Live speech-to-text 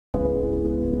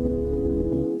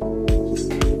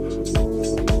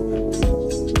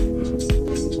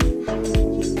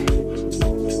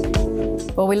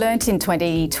Well, we learnt in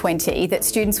 2020 that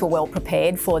students were well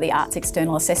prepared for the arts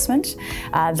external assessment.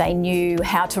 They knew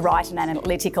how to write an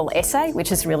analytical essay,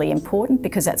 which is really important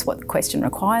because that's what the question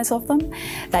requires of them.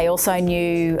 They also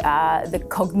knew the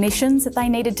cognitions that they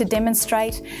needed to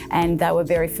demonstrate, and they were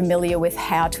very familiar with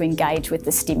how to engage with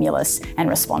the stimulus and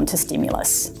respond to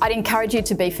stimulus. I'd encourage you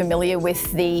to be familiar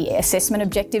with the assessment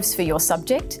objectives for your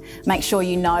subject. Make sure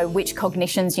you know which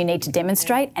cognitions you need to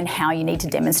demonstrate and how you need to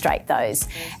demonstrate those.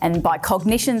 And by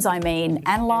cognitions, I mean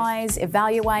analyse,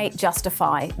 evaluate,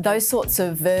 justify, those sorts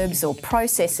of verbs or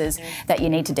processes that you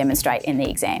need to demonstrate in the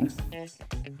exam.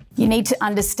 You need to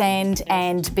understand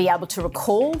and be able to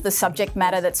recall the subject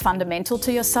matter that's fundamental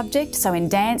to your subject. So in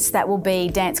dance, that will be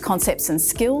dance concepts and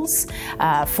skills.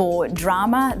 For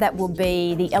drama, that will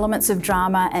be the elements of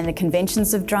drama and the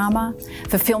conventions of drama.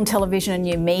 For film, television and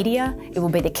new media, it will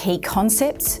be the key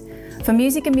concepts. For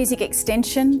music and music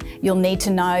extension, you'll need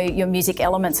to know your music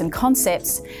elements and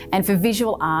concepts. And for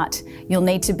visual art, you'll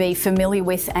need to be familiar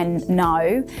with and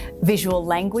know visual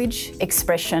language,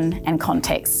 expression and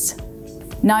contexts.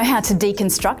 Know how to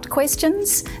deconstruct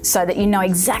questions so that you know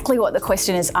exactly what the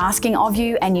question is asking of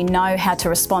you and you know how to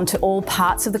respond to all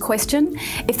parts of the question.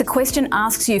 If the question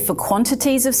asks you for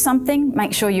quantities of something,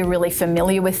 make sure you're really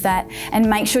familiar with that and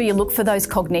make sure you look for those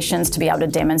cognitions to be able to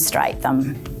demonstrate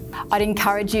them. I'd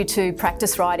encourage you to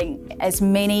practice writing as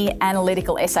many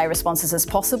analytical essay responses as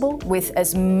possible with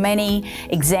as many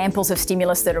examples of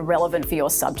stimulus that are relevant for your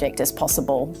subject as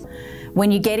possible. When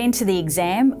you get into the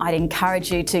exam, I'd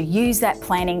encourage you to use that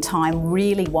planning time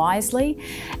really wisely,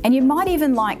 and you might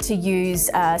even like to use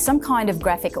some kind of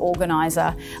graphic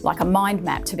organiser like a mind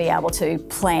map to be able to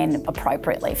plan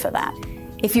appropriately for that.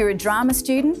 If you're a drama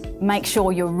student, make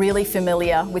sure you're really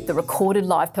familiar with the recorded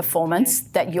live performance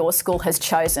that your school has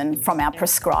chosen from our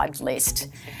prescribed list.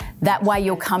 That way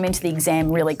you'll come into the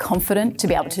exam really confident to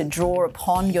be able to draw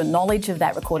upon your knowledge of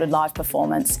that recorded live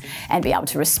performance and be able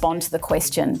to respond to the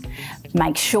question.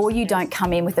 Make sure you don't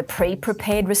come in with a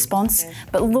pre-prepared response,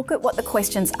 but look at what the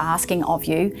question's asking of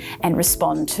you and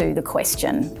respond to the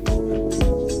question.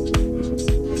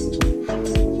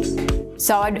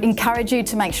 So I'd encourage you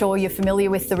to make sure you're familiar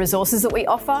with the resources that we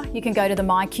offer. You can go to the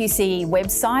MyQCE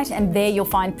website and there you'll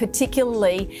find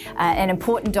particularly an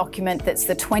important document that's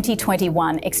the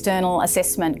 2021 External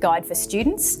Assessment Guide for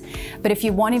Students. But if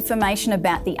you want information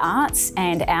about the arts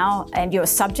and your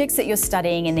subjects that you're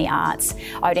studying in the arts,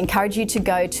 I would encourage you to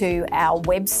go to our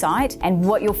website, and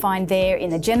what you'll find there in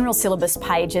the general syllabus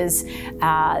pages,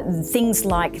 things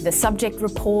like the subject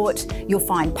report, you'll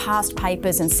find past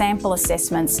papers and sample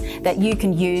assessments that you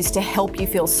can use to help you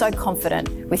feel so confident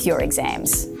with your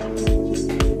exams.